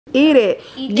Eat it.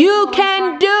 You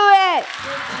can do it.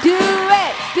 Do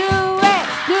it. Do it.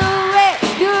 Do it.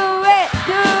 Do it.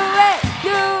 Do it.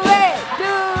 Do it.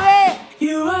 Do it.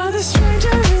 You are the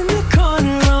stranger in the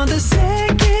corner on the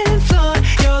second floor.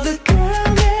 You're the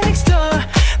girl next door.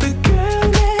 The girl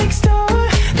next door.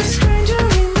 The stranger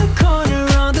in the corner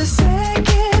on the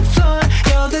second floor.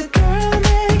 You're the girl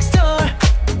next door.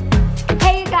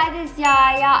 Hey you guys, it's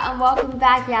Yaya and welcome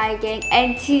back, Yaya Gang.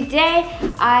 And today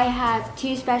I have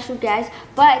two special guests,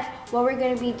 but what we're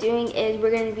going to be doing is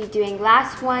we're going to be doing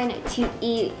last one to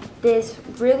eat this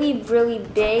really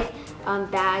big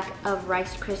bag of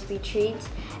Rice Krispie treats.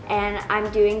 And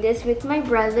I'm doing this with my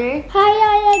brother. Hi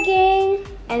Yaya Gang.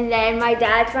 And then my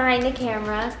dad's behind the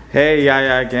camera. Hey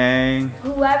Yaya Gang.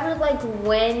 Whoever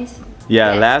wins.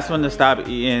 Yeah, last one to stop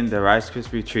eating the Rice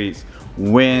Krispie treats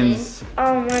wins.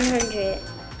 100,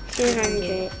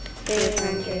 200,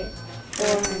 300,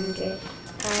 400,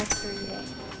 500,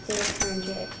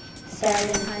 600,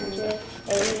 700,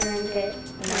 800,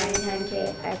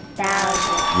 900,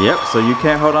 1,000. Yep, so you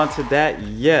can't hold on to that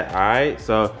yet, alright?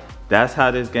 So that's how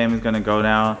this game is gonna go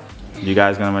down. You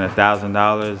guys gonna win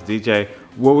 $1,000. DJ,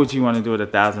 what would you want to do with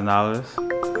 $1,000?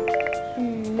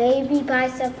 Maybe buy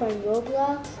stuff from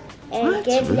Roblox and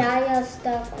give Yaya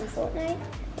stuff on Fortnite.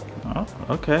 Oh,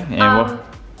 okay. And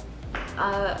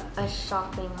A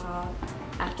shopping haul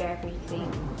after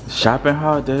everything. shopping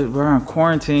haul? We're in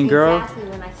quarantine, girl. Exactly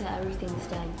when I said everything's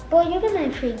done. Well, you're gonna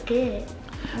pretty good.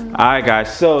 Alright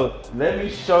guys, so let me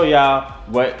show y'all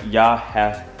what y'all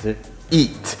have to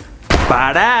eat.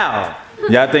 Ba-dow!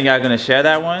 Y'all think y'all gonna share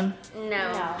that one?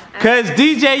 No. Cause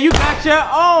DJ, you got your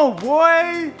own,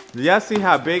 boy! Do y'all see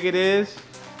how big it is?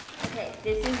 Okay,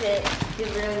 this is it.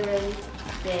 It's really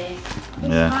big.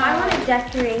 Yeah. I want to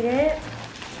decorate it.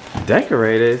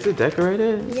 Decorated? Is it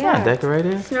decorated? It's not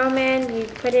decorated. Snowman, you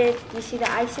put it, you see the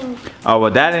icing? Oh,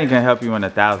 well that ain't gonna help you win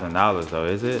 $1,000 though,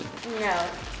 is it? No.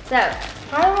 So,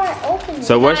 how do I open it?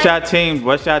 So what's y'all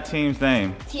team's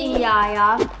name? Team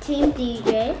Yaya. Team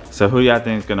DJ. So who y'all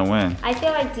think is gonna win? I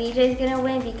feel like DJ's gonna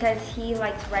win because he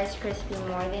likes Rice Krispie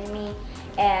more than me.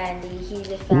 And he's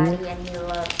a fatty and he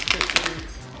loves to eat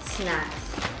snacks.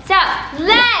 So,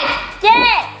 let's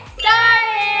get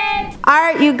started!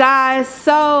 Alright you guys,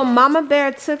 so Mama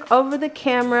Bear took over the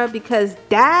camera because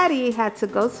Daddy had to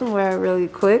go somewhere really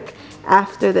quick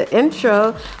after the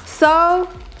intro. So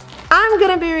I'm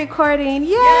gonna be recording.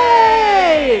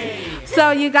 Yay!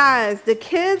 So you guys, the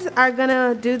kids are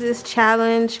gonna do this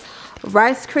challenge,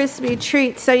 Rice Krispie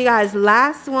treats. So you guys,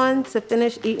 last one to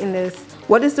finish eating this.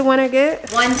 What does the winner get?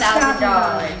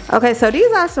 $1,000. Okay, so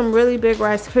these are some really big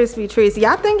Rice Krispie treats.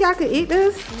 Y'all think y'all could eat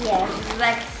this? Yes.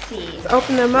 Let's see. Let's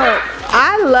open them up.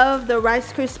 I love the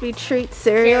Rice Krispie treat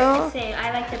cereal. Same.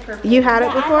 I like the purple. You had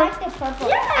it before? I like the purple.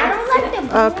 Yeah. I don't like the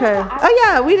blue. Okay. Oh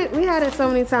yeah, we had it so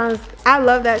many times. I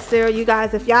love that cereal. You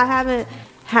guys, if y'all haven't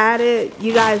had it,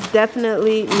 you guys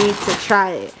definitely need to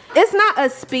try it. It's not a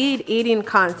speed eating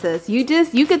contest. You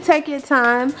could take your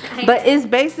time, but it's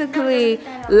basically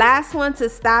last one to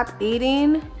stop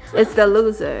eating is the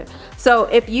loser. So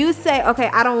if you say, okay,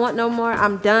 I don't want no more,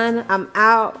 I'm done, I'm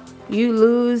out, you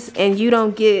lose and you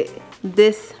don't get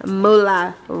this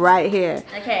moolah right here.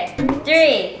 Okay,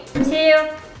 3,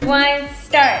 2, 1,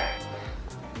 start.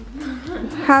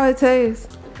 How it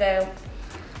tastes? Go.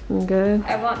 Good.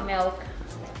 I want milk.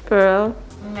 Girl.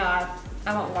 No,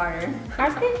 I want water. I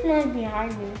think it's gonna be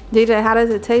hard. DJ, how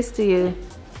does it taste to you?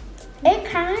 It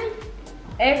kind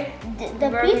of,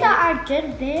 the pizza are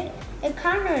just big. It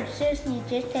kind of seriously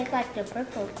just tastes like the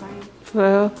purple kind.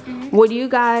 Well, would you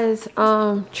guys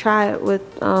try it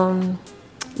with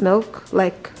milk,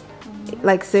 like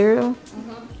cereal?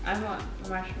 I want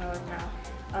marshmallows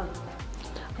now.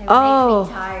 It Oh. makes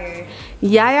me tired.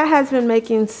 Yaya has been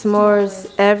making s'mores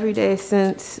every day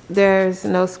since there's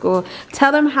no school.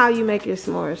 Tell them how you make your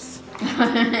s'mores.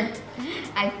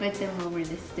 I put them over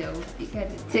the stove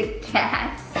because it's a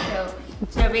gas stove.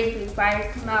 So basically,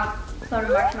 fires come out, put a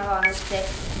marshmallow on the stick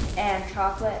and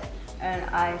chocolate, and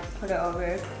I put it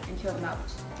over until it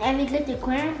melts. And we get the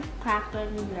graham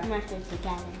crackers and mash it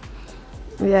together.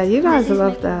 Yeah, you guys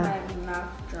love that. My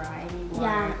mouth dry anymore.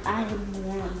 Yeah, I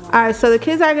want more. All right, so the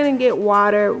kids are gonna get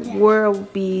water. We'll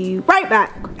be right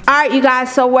back. All right, you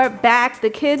guys, so we're back.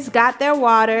 The kids got their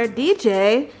water.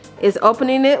 DJ is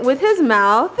opening it with his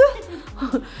mouth.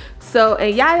 So,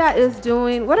 and Yaya is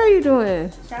doing, what are you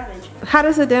doing? Savage. How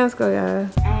does the dance go, Yaya?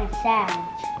 I'm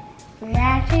savage.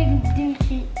 Reaction,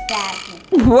 douche,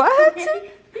 savage. What?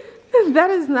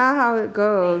 That is not how it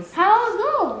goes. How it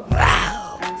go?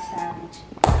 I'm savage.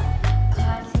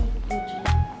 Classy, douche.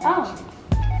 Oh.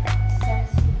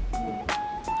 Sassy.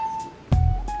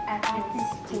 After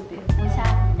this, What's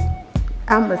happening?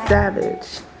 I'm a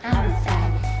savage. I'm a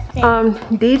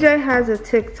savage. DJ has a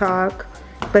TikTok,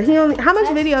 but he only. How much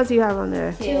videos do you have on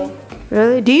there? 2.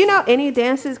 Really? Do you know any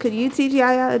dances? Could you teach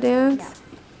Yaya a dance?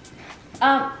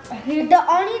 The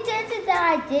only dances that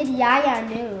I did, Yaya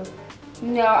knew.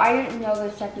 No, I didn't know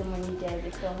the second one you did,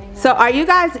 the filming. So are you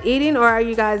guys eating or are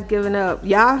you guys giving up?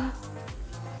 Yeah?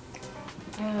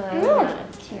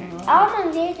 I'm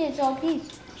gonna eat this whole piece.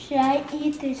 Should I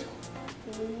eat this?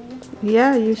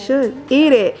 Yeah, you should.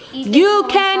 Eat it. You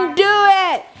can do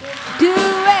it. Do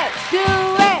it. Do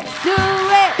it. Do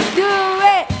it. Do it. Do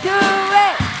it. Do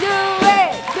it. Do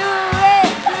it.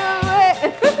 Do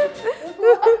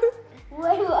it.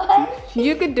 Wait, what?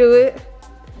 You could do it.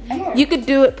 You could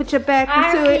do it. Put your back I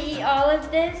into have it. to eat all of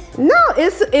this? No,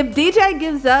 it's if DJ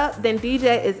gives up, then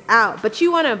DJ is out. But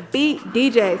you want to beat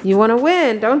DJ. You want to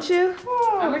win, don't you?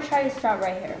 I'm gonna try to start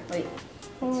right here. Wait.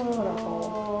 Let's put a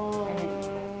hole.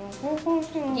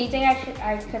 Do you think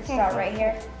I could start right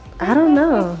here? I don't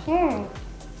know.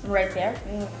 Right there?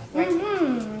 Right.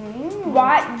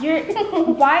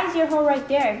 Why is your hole right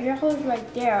there? If your hole is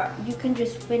right there, you can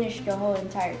just finish the whole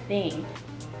entire thing.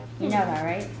 You know that,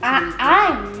 right?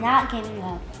 I'm not giving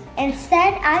up.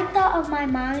 Instead, I thought of my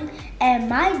mind, and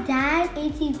my dad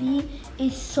ATV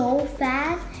is so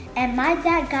fast, and my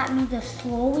dad got me the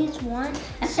slowest one.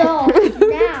 So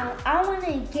now I want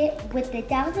to get with the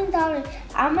 $1,000.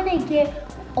 I'm gonna get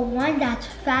a one that's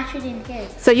faster than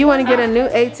his. So you want to get a new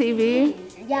ATV?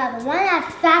 Yeah, the one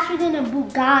that's faster than a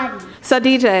Bugatti. So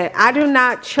DJ, I do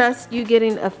not trust you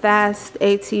getting a fast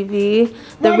ATV.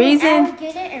 The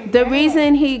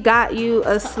reason he got you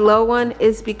a slow one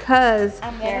is because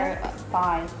I'm there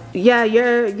 5. yeah,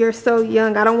 you're so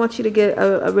young. I don't want you to get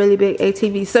a really big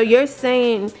ATV. So you're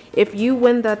saying if you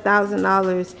win the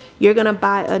 $1,000, you're gonna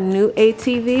buy a new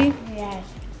ATV? Yes.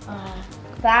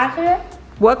 Faster?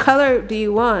 What color do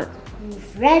you want?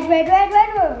 Red.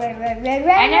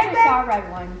 I never saw a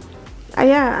red one.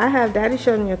 Yeah, I have. Daddy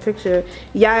showed me a picture.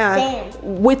 Yeah,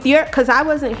 with your, cause I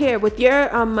wasn't here. With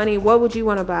your money, what would you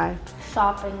want to buy?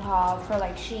 Shopping haul for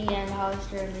like Shein,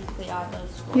 Hollister, basically all those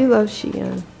stores. You love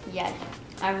Shein. Yes.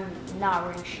 I'm not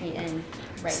wearing Shein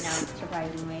right now,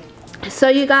 surprisingly. So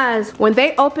you guys, when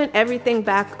they open everything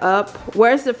back up,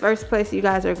 where's the first place you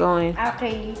guys are going? Out to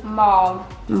eat. Mall.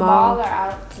 Mall or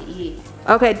out to eat.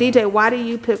 Okay, DJ, why do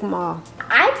you pick mall?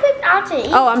 I picked out to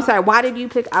eat. Oh, I'm sorry. Why did you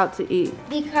pick out to eat?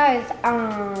 Because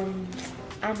I'm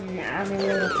a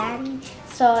little fatty.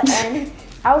 So and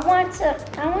I want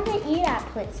to eat at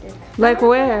places. Like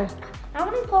where? I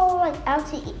want to go like out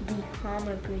to eat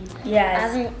Bahama Breeze. Yes. I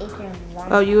haven't eaten in a long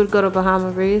time. Oh, you would go to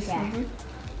Bahama Breeze? Yeah.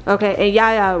 Okay, and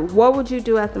Yaya, what would you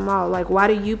do at the mall? Like, why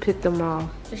do you pick the mall?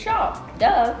 The shop,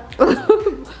 duh.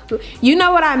 You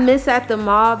know what I miss at the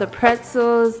mall? The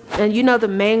pretzels, and you know the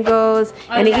mangoes,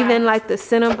 and even like the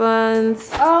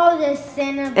Cinnabons. Oh, the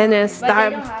Cinnabons. And then But they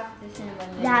don't have the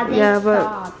Cinnabons. Yeah, they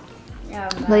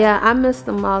stopped. But yeah, I miss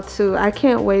the mall too. I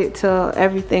can't wait till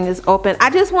everything is open. I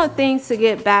just want things to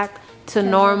get back to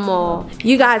normal.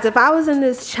 You guys, if I was in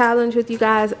this challenge with you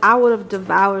guys, I would have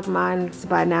devoured mine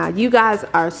by now. You guys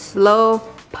are slow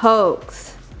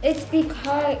pokes. It's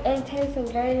because it takes a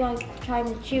very long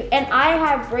time to chew, and I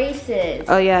have braces.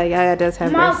 Oh yeah, Yaya does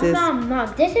have braces.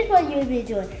 Mom, this is what you'd be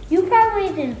doing. You probably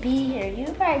wouldn't be here.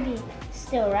 You'd probably be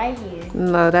still right here.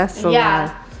 No, that's a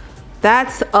lie.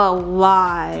 That's a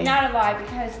lie. Not a lie,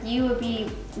 because you would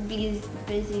be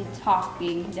busy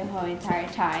talking the whole entire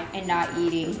time and not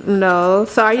eating. No.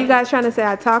 So are you guys trying to say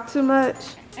I talk too much?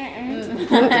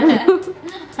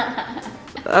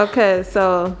 Okay,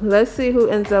 so let's see who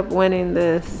ends up winning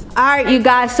this. All right, you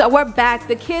guys, so we're back.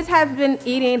 The kids have been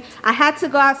eating. I had to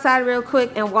go outside real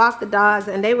quick and walk the dogs,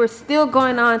 and they were still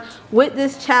going on with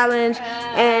this challenge.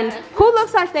 And who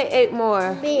looks like they ate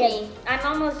more? Me. I'm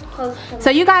almost close to.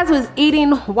 So you guys was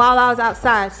eating while I was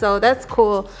outside, so that's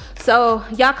cool. So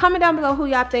y'all comment down below who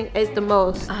y'all think ate the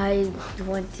most. I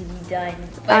want to be done,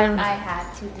 but I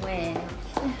have to win.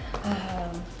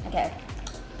 Okay.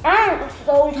 I'm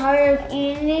so tired of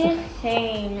eating this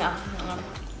thing.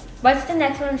 What's the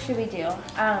next one should we do?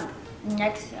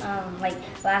 Next, like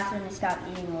last one to stop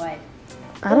eating what?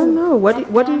 I don't know. What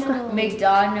do you guys?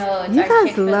 McDonald's. You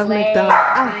guys love McDonald's.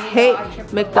 I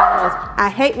hate McDonald's. I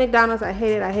hate McDonald's. I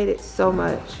hate it. I hate it so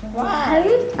much.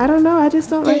 Why? I don't know. I just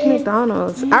don't like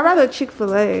McDonald's. I'd rather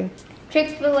Chick-fil-A.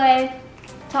 Chick-fil-A,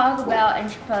 Taco Bell, and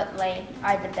Chipotle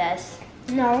are the best.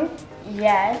 No.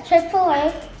 Yes.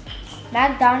 Chick-fil-A,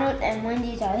 McDonald's, and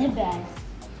Wendy's are the best.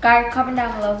 Guys, comment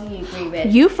down below who you agree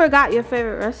with. You forgot your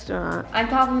favorite restaurant. I'm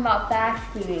talking about fast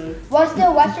food. What's the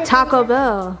Western Taco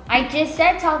Bell. I just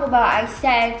said Taco Bell. I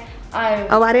said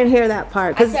Oh, I didn't hear that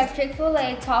part. I said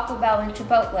Chick-fil-A, Taco Bell, and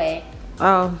Chipotle.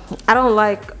 Oh, I don't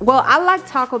like, well, I like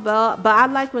Taco Bell, but I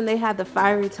like when they had the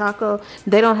fiery taco.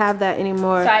 They don't have that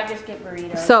anymore. So I just get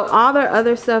burritos. So all their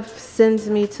other stuff sends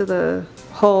me to the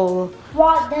whole.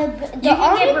 Well, You can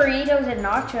get burritos and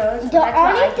nachos. the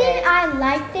only thing I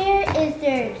like there is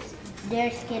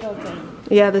their Skittle drink.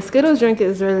 Yeah, the Skittles drink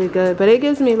is really good, but it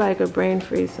gives me like a brain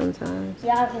freeze sometimes.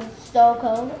 Yeah, it's so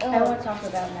cold. I want to talk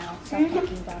about it now. Stop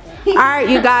thinking about it. All right,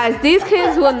 you guys, these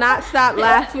kids will not stop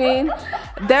laughing.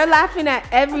 They're laughing at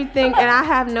everything, and I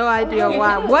have no idea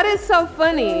why. What is so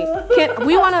funny?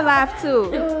 We want to laugh too.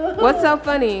 What's so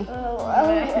funny?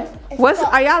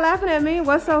 Are y'all laughing at me?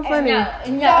 What's so funny? No,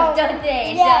 don't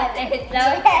say it. Yeah. Don't say it.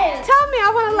 Don't say it. Tell me,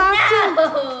 I want to laugh too.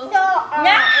 No.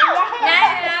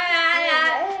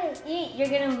 You're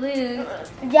gonna lose.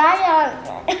 Yaya,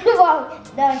 well,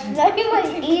 the Snowy was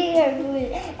eating her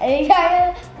food, and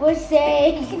Yaya was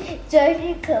saying, so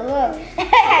she come up.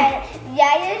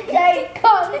 Yaya started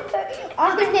calling her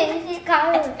on and she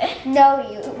called her, no,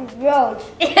 you roach.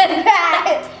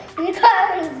 You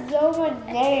called her so much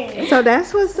names. So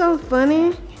that's what's so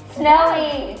funny.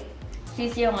 Snowy. She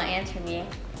still won't answer me.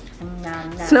 No.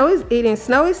 Snowy's eating.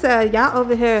 Snowy said, y'all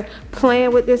over here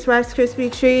playing with this Rice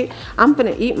Krispie treat. I'm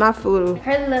gonna eat my food.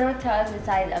 Her little toe is the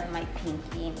size of my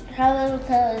pinky. Her little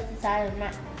tail is the size of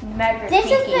my... Measure This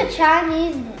pinky. is the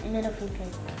Chinese middle finger.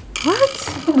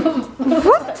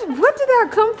 What did that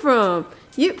come from?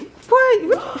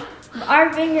 What?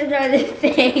 Our fingers are the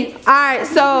same. All right,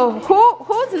 so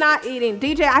who's not eating?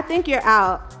 DJ, I think you're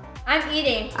out. I'm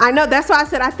eating. I know, that's why I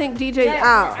said I think DJ's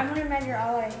out. I'm gonna measure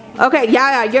all our hands. Okay,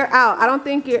 Yaya, you're out. I don't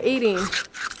think you're eating.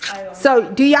 I don't. So,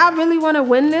 do y'all really want to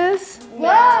win this?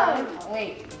 No.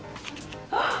 Wait.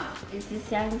 Is this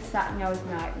sound stop? No, it's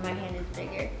not. My hand is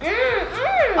bigger.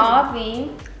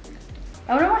 Avi.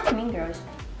 I wanna watch Mean Girls.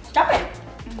 Stop it.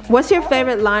 What's your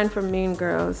favorite line from Mean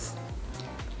Girls?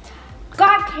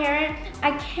 God, Karen,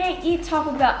 I can't eat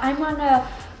Taco Bell. I'm on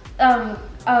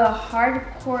a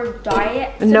hardcore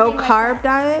diet. No something like carb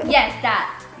that. diet? Yes,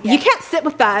 that. You can't sit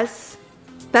with us.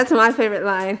 That's my favorite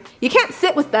line. You can't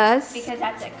sit with us. Because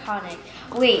that's iconic.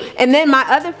 Wait. And then my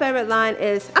other favorite line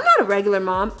is, I'm not a regular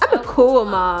mom. I'm a cool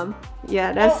mom.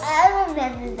 Yeah, that's. Oh, I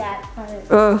remember that part.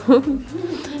 Oh.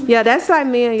 Yeah, that's like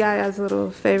me and Yaya's little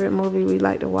favorite movie we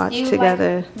like to watch Do you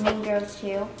together. like Mean Girls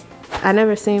too? I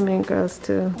never seen Mean Girls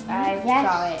too. I Yes.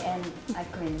 saw it and I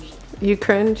cringed. You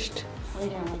cringed? I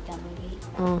didn't like that movie.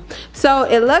 Oh. So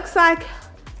it looks like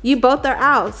you both are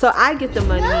out. So I get the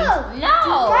money. No.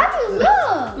 No. Daddy,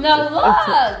 look. No,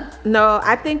 look. No,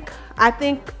 I think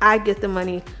I get the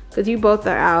money because you both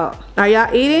are out. Are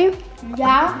y'all eating?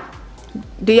 Yeah.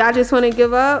 Do y'all just want to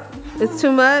give up? It's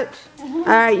too much? All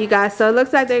right, you guys. So it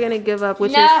looks like they're going to give up,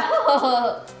 which No.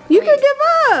 is... You can give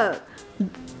up.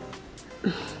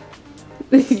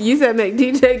 You said make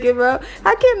DJ give up?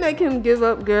 I can't make him give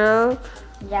up, girl.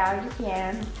 Yeah, you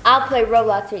can. I'll play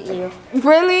Roblox with you.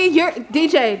 Really?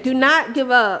 DJ, do not give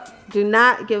up. Do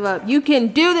not give up. You can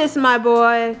do this, my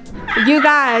boy. You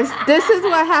guys, this is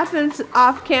what happens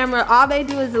off camera. All they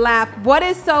do is laugh. What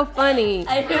is so funny?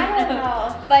 I don't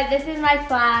know. But this is my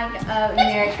flag of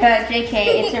America. JK,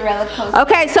 it's a roller coaster.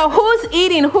 Okay, so who's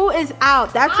eating? Who is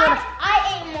out? That's what.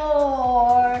 I ate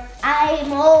more. I ate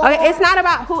more. Okay, it's not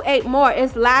about who ate more.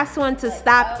 It's last one to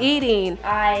stop eating.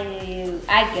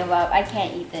 I give up. I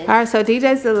can't eat this. All right, so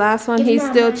DJ's the last one. He's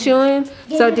still chewing.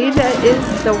 So DJ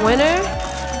is the winner.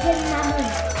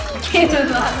 Give him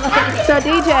my money. So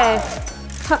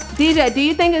DJ, do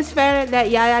you think it's fair that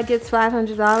Yaya gets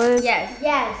 $500? Yes.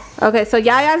 Yes. Okay, so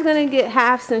Yaya's gonna get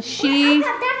half since she.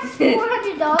 That's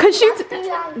 $400. Could she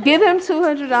give him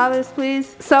 $200,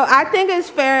 please? So I think it's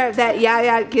fair that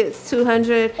Yaya gets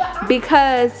 200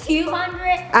 because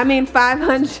 200? I mean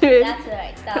 500. That's what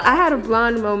I thought. I had a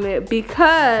blonde moment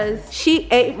because she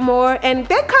ate more, and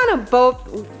they kind of both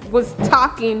was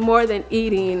talking more than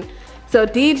eating. So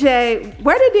DJ,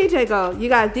 where did DJ go? You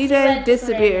guys, DJ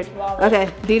disappeared. Okay,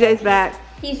 DJ's back.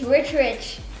 He's rich.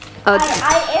 Oh,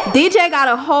 I am. DJ got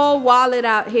a whole wallet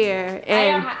out here,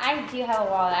 and I do have a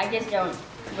wallet. I just don't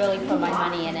really put my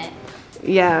money in it.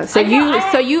 yeah. So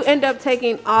you end up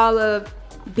taking all of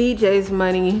DJ's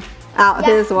money out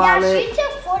his wallet. Yeah, she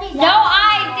took $40. No,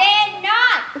 I did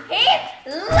not.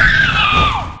 He's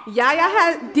lying.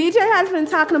 DJ has been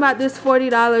talking about this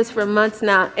 $40 for months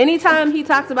now. Anytime he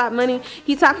talks about money,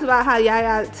 he talks about how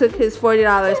Yaya took his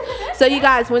 $40. So you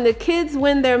guys, when the kids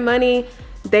win their money,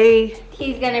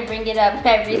 he's gonna bring it up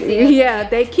every single yeah,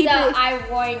 they keep so it. I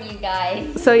warn you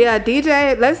guys. So yeah,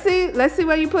 DJ, let's see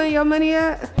where you putting your money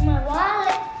at. My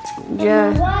wallet.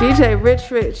 Yeah, DJ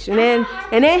rich.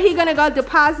 And then he gonna go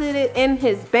deposit it in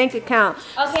his bank account.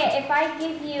 Okay, if I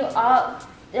give you all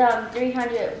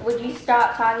 300, would you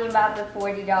stop talking about the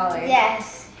 $40?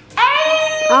 Yes.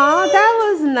 Oh,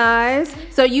 that was nice.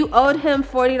 So you owed him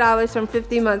 $40 from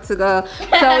 50 months ago.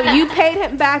 So you paid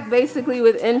him back basically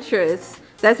with interest.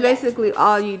 That's basically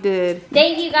all you did.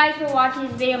 Thank you guys for watching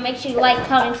this video. Make sure you like,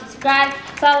 comment, subscribe.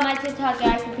 Follow my TikTok,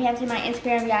 Yaya for Panton, my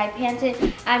Instagram, Yaya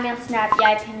Panton. I'm on Snap,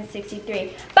 Yaya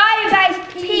Panton63. Bye, you guys.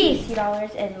 Peace.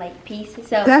 $2 and like peace.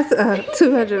 So That's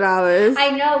 $200. I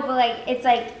know, but like it's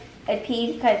like a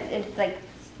piece because it's like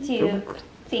 2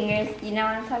 fingers. You know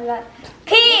what I'm talking about?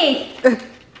 Peace.